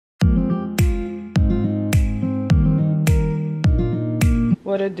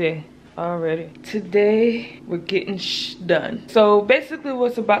a day already. Today we're getting done. So basically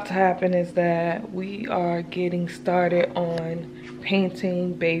what's about to happen is that we are getting started on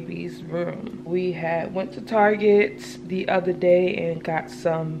painting baby's room. We went to Target the other day and got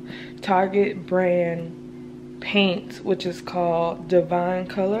some Target brand paint, which is called Divine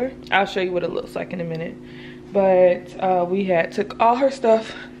Color. I'll show you what it looks like in a minute. But we took all her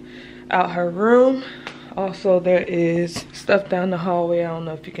stuff out her room. Also, there is stuff down the hallway. I don't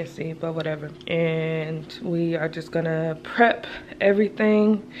know if you can see, but whatever. And we are just gonna prep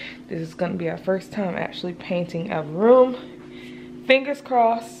everything. This is gonna be our first time actually painting a room. Fingers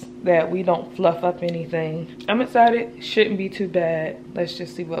crossed that we don't fluff up anything. I'm excited. Shouldn't be too bad. Let's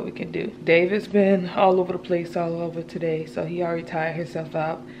just see what we can do. David's been all over the place all over today, so he already tired himself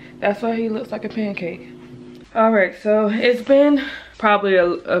out. That's why he looks like a pancake. All right, so it's been probably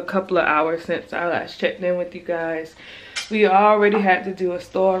a couple of hours since I last checked in with you guys. We already had to do a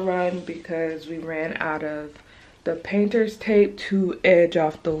store run because we ran out of the painter's tape to edge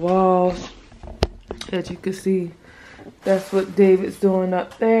off the walls. As you can see, that's what David's doing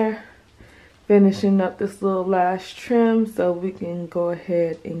up there, finishing up this little last trim so we can go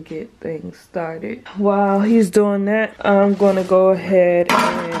ahead and get things started. While he's doing that, I'm gonna go ahead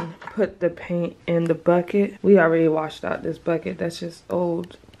and put the paint in the bucket. We already washed out this bucket. That's just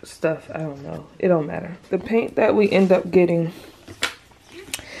old stuff. I don't know. It don't matter. The paint that we end up getting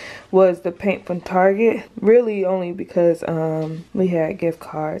was the paint from Target. Really only because we had gift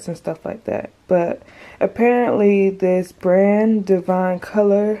cards and stuff like that. But apparently this brand Divine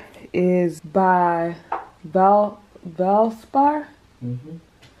Color is by Valspar.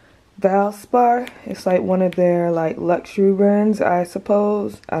 Valspar. It's like one of their like luxury brands, I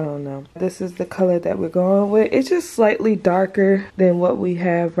suppose. I don't know. This is the color that we're going with. It's just slightly darker than what we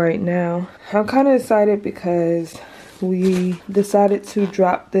have right now. I'm kind of excited because we decided to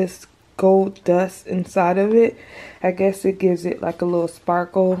drop this gold dust inside of it. I guess it gives it like a little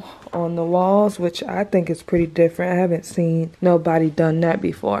sparkle on the walls, which I think is pretty different. I haven't seen nobody done that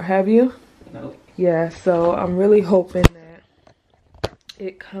before. Have you? No. Yeah, so I'm really hoping that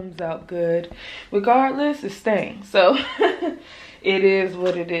it comes out good. Regardless, it's staying. So it is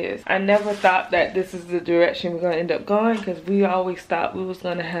what it is. I never thought that this is the direction we're gonna end up going, because we always thought we was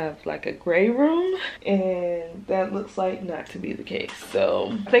gonna have like a gray room, and that looks like not to be the case.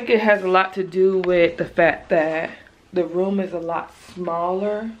 So I think it has a lot to do with the fact that the room is a lot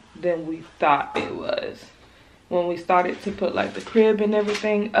smaller than we thought it was. When we started to put like the crib and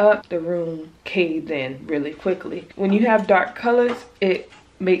everything up, the room caved in really quickly. When you have dark colors, it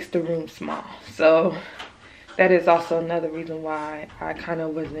makes the room small. So that is also another reason why I kind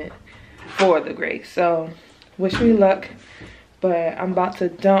of wasn't for the gray. So wish me luck. But I'm about to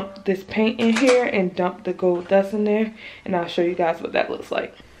dump this paint in here and dump the gold dust in there, and I'll show you guys what that looks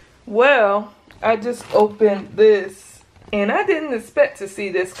like. Well, I just opened this and I didn't expect to see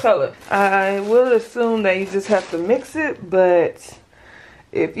this color. I will assume that you just have to mix it, but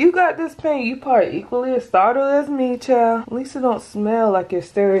if you got this paint, you probably equally as startled as me, child. At least it don't smell like your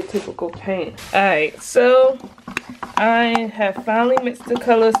stereotypical paint. Alright, so I have finally mixed the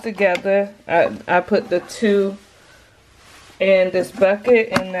colors together. I put the two in this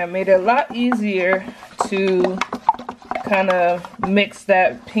bucket, and that made it a lot easier to kind of mix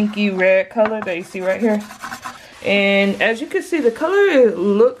that pinky red color that you see right here. And as you can see, the color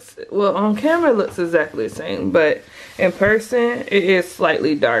looks, well, on camera it looks exactly the same, but in person it is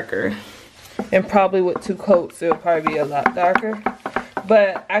slightly darker. And probably with two coats it'll probably be a lot darker.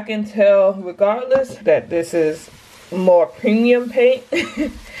 But I can tell regardless that this is more premium paint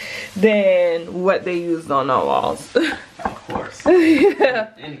than what they used on our walls. Of course. Yeah.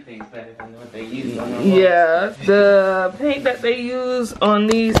 Anything's better than what they use on our walls. Yeah, the paint that they use on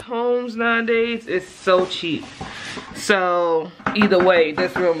these homes nowadays is so cheap. So either way,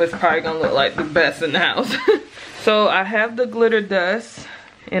 this room is probably gonna look like the best in the house. So I have the glitter dust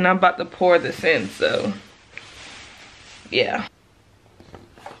and I'm about to pour this in, so yeah.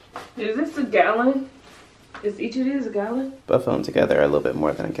 Is this a gallon? Is each of these a gallon? Both of them together are a little bit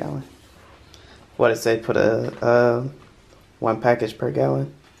more than a gallon. What did it say? Put a one package per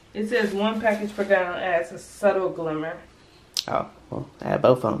gallon? It says one package per gallon adds a subtle glimmer. Oh, well, add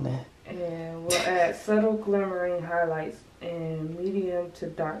both of them then. And we'll add subtle glimmering highlights in medium to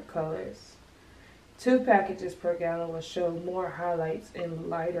dark colors. 2 packages per gallon will show more highlights in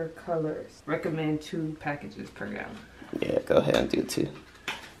lighter colors. Recommend 2 packages per gallon. Yeah, go ahead and do 2.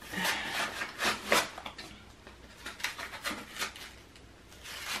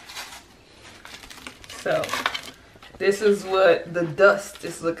 So, this is what the dust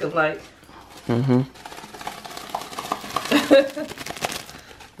is looking like.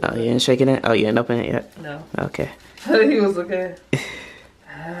 Oh, you didn't shake it in? Oh, you didn't open it yet? No. Okay. He was looking.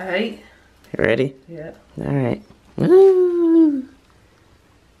 Alright. Ready? Yeah. Alright. Woo!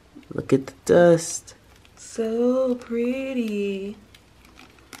 Look at the dust. So pretty.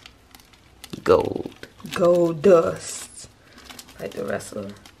 Gold. Gold dust. Like the wrestler.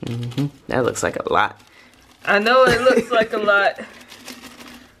 That looks like a lot. I know it looks like a lot.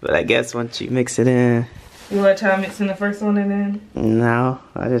 But I guess once you mix it in. You want to try mixing the first one and then? No,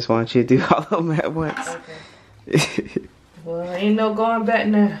 I just want you to do all of them at once. Okay. Well, ain't no going back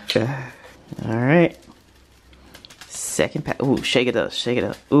now. Alright. Second pack. Ooh, shake it up, shake it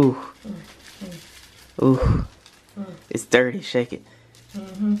up. Ooh. Ooh. It's dirty, shake it. I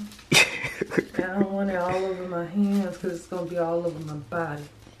don't want it all over my hands because it's going to be all over my body.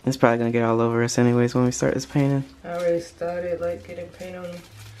 It's probably going to get all over us anyways when we start this painting. I already started like getting paint on.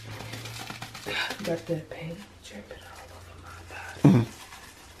 Got that paint dripping all over my body.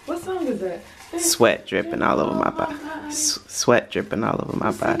 What song is that? Sweat dripping all over my body. Sweat dripping all over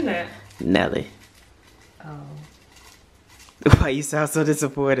my body. That? Nelly. Oh. Why you sound so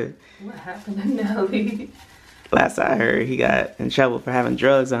disappointed? What happened to Nelly? Last I heard, he got in trouble for having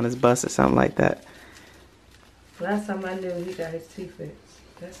drugs on his bus or something like that. Last time I knew, he got his teeth fixed.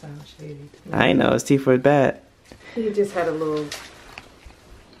 That sounds shady. I ain't know his teeth were bad. He just had a little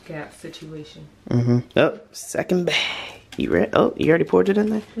gap situation. Oh, second bag. You ready? Oh, you already poured it in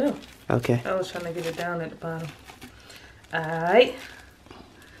there? No. Okay. I was trying to get it down at the bottom. Alright.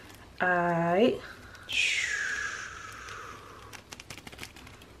 Alright.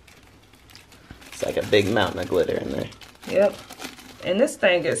 It's like a big mountain of glitter in there. Yep. And this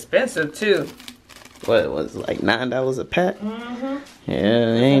thing expensive too. What, was it like $9 a pack? Yeah,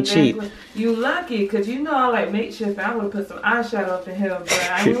 it ain't cheap. You lucky, cause you know I like makeshift. I would put some eyeshadow up in here, but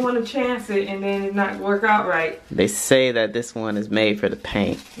I didn't want to chance it and then it not work out right. They say that this one is made for the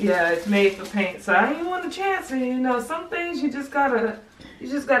paint. Yeah, it's made for paint, so I didn't want to chance it. You know, some things you just gotta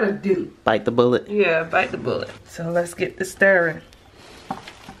do. Bite the bullet. Yeah, bite the bullet. So let's get this stirring.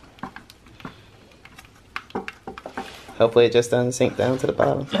 Hopefully it just doesn't sink down to the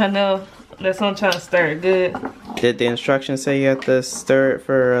bottom. I know. That's why I'm trying to stir it good. Did the instructions say you have to stir it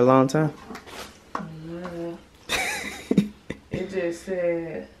for a long time? It just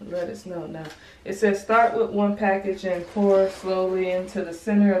said, let us know now. It says start with one package and pour slowly into the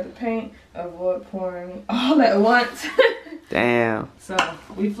center of the paint. Avoid pouring all at once. Damn. So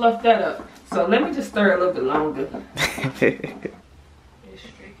we fluffed that up. So let me just stir it a little bit longer. It's tricky.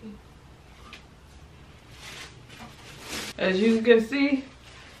 As you can see,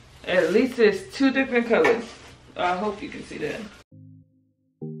 at least it's 2 different colors. I hope you can see that.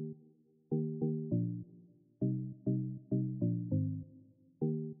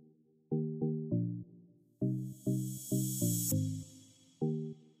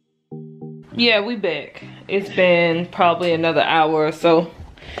 Yeah, we back. It's been probably another hour or so.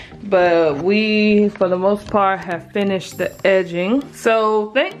 But we, for the most part, have finished the edging.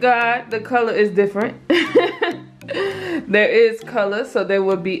 So thank God the color is different. There is color, so there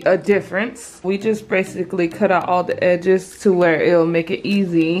will be a difference. We just basically cut out all the edges to where it'll make it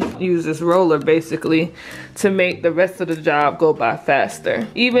easy. Use this roller basically to make the rest of the job go by faster.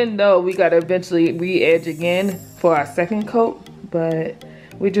 Even though we gotta eventually re-edge again for our second coat, but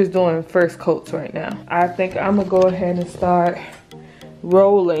we're just doing first coats right now. I think I'm gonna go ahead and start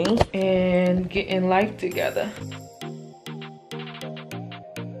rolling and getting life together.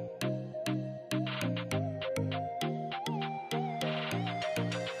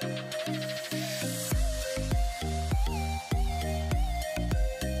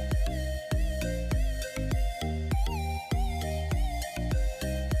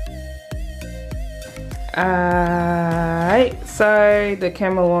 Alright, sorry the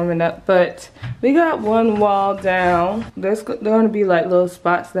camera warming up, but we got one wall down. There's going to be like little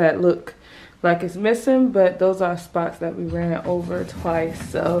spots that look like it's missing, but those are spots that we ran over twice,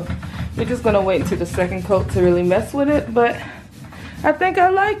 so we're just going to wait until the second coat to really mess with it, but I think I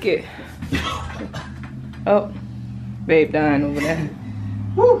like it. Oh, babe dying over there.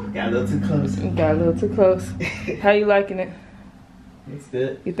 Woo, got a little too close. Got a little too close. How you liking it? It's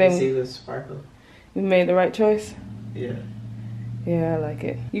good. You think you see the sparkle? We made the right choice? Yeah. Yeah, I like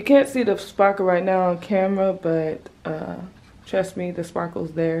it. You can't see the sparkle right now on camera, but trust me, the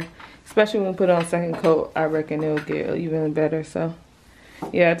sparkle's there. Especially when we put it on second coat, I reckon it'll get even better. So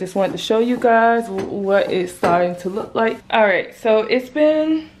yeah, I just wanted to show you guys what it's starting to look like. Alright, so it's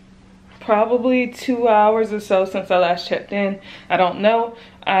been probably 2 hours or so since I last checked in. I don't know.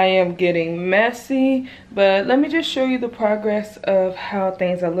 I am getting messy, but let me just show you the progress of how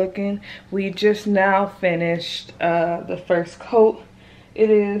things are looking. We just now finished the first coat, It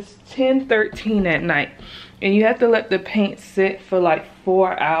is 10:13 at night. And you have to let the paint sit for like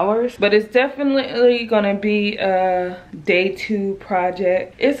 4 hours. But it's definitely gonna be a day 2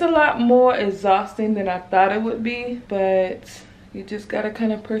 project. It's a lot more exhausting than I thought it would be, but you just gotta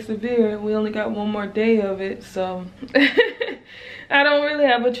kind of persevere. We only got 1 more day of it, so I don't really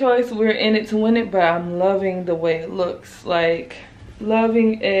have a choice. We're in it to win it, but I'm loving the way it looks. Like,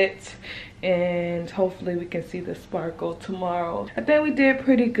 loving it. And hopefully we can see the sparkle tomorrow. I think we did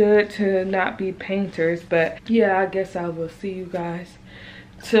pretty good to not be painters, but yeah, I guess I will see you guys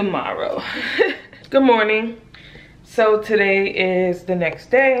tomorrow. Good morning. So today is the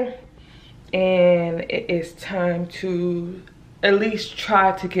next day, and it is time to at least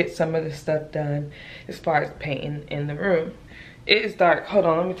try to get some of the stuff done as far as painting in the room. It is dark. Hold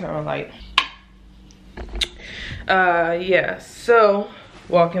on, let me turn on the light. Yeah, so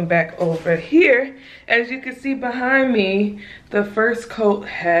walking back over here, as you can see behind me, the first coat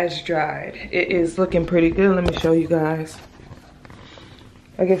has dried. It is looking pretty good. Let me show you guys.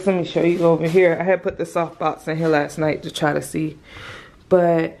 I guess let me show you over here. I had put the softbox in here last night to try to see,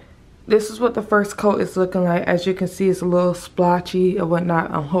 but this is what the first coat is looking like. As you can see, it's a little splotchy or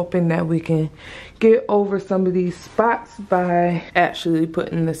whatnot. I'm hoping that we can get over some of these spots by actually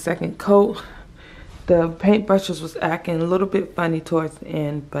putting the second coat. The paintbrushes was acting a little bit funny towards the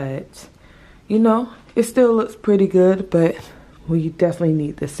end, but you know, it still looks pretty good, but we definitely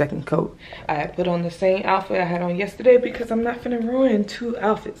need the second coat. I put on the same outfit I had on yesterday because I'm not finna ruin 2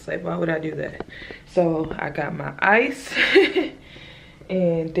 outfits. Like, why would I do that? So I got my ice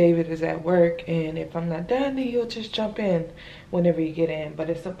and David is at work, and if I'm not done, then he'll just jump in whenever you get in. But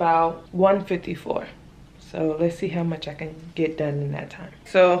it's about 1:54. So let's see how much I can get done in that time.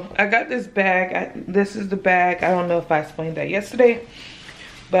 So I got this bag. This is the bag. I don't know if I explained that yesterday,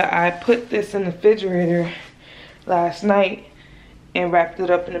 but I put this in the refrigerator last night and wrapped it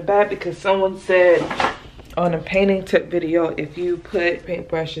up in a bag because someone said on a painting tip video, if you put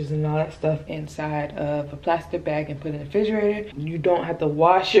paintbrushes and all that stuff inside of a plastic bag and put it in the refrigerator, you don't have to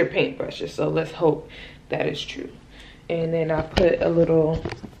wash your paintbrushes. So let's hope that is true. And then I put a little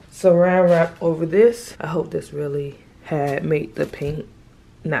saran wrap over this. I hope this really had made the paint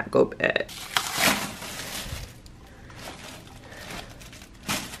not go bad.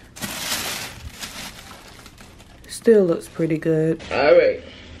 Still looks pretty good. All right,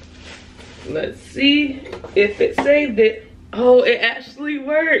 let's see if it saved it. Oh, it actually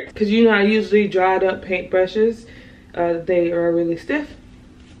worked. Because you know, I usually dried up paintbrushes, they are really stiff.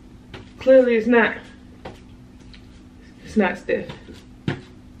 Clearly it's not. It's not stiff.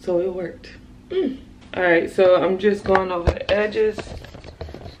 So it worked. All right, so I'm just going over the edges.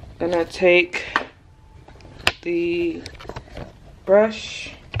 Gonna take the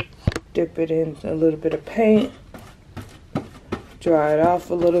brush, dip it in a little bit of paint, dry it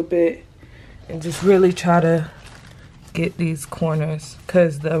off a little bit, and just really try to get these corners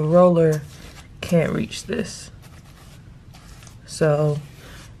because the roller can't reach this. So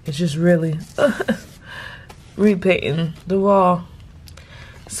it's just really repainting the wall.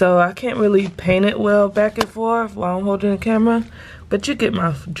 So I can't really paint it well back and forth while I'm holding the camera, but you get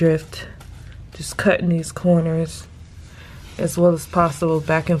my drift. Just cutting these corners as well as possible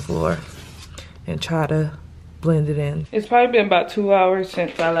back and forth and try to blend it in. It's probably been about 2 hours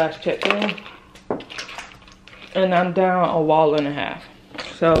since I last checked in, and I'm down a wall and a half.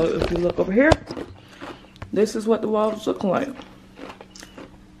 So if you look over here, this is what the wall is looking like.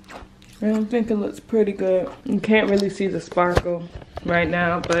 And I think it looks pretty good. You can't really see the sparkle right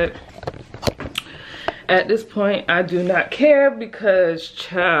now, but at this point I do not care because,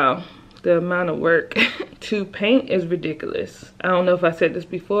 child, the amount of work to paint is ridiculous. I don't know if I said this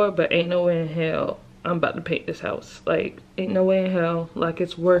before, but ain't no way in hell I'm about to paint this house. Like, ain't no way in hell like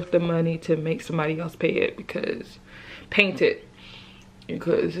it's worth the money to make somebody else pay it because paint it,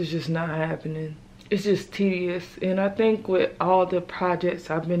 because it's just not happening. It's just tedious. And I think with all the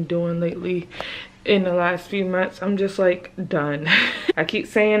projects I've been doing lately in the last few months, I'm just like done. I keep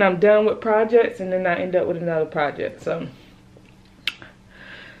saying I'm done with projects and then I end up with another project. So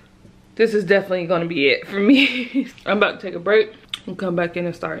this is definitely gonna be it for me. I'm about to take a break and come back in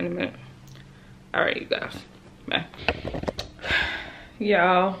and start in a minute. All right, you guys, bye.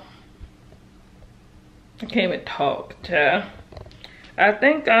 Y'all, I can't even talk, child. I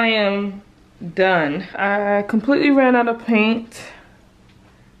think I am done. I completely ran out of paint.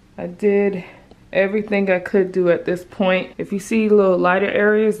 I did everything I could do at this point. If you see little lighter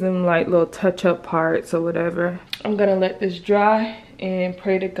areas, them like little touch-up parts or whatever, I'm gonna let this dry and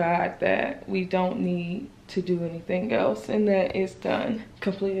pray to God that we don't need to do anything else and that it's done.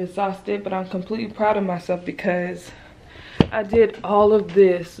 Completely exhausted, but I'm completely proud of myself because I did all of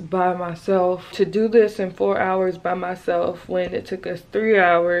this by myself. To do this in 4 hours by myself when it took us 3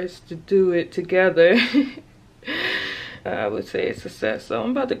 hours to do it together. I would say it's a success. So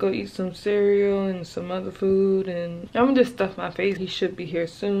I'm about to go eat some cereal and some other food, and I'm gonna just stuff my face. He should be here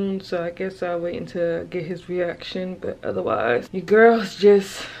soon, so I guess I'll wait until I get his reaction. But otherwise, your girl's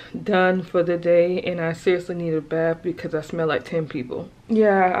just done for the day, and I seriously need a bath because I smell like 10 people.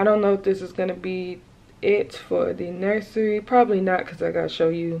 Yeah, I don't know if this is gonna be it for the nursery. Probably not, because I gotta show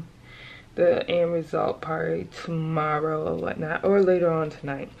you the end result probably tomorrow or whatnot, or later on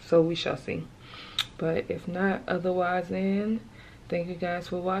tonight. So we shall see. But if not, otherwise then, thank you guys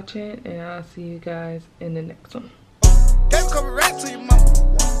for watching, and I'll see you guys in the next one. To your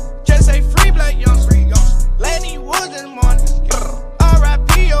mama. Just say free black youngster. Lady Woods in the morning.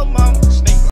 R.I.P. your mama.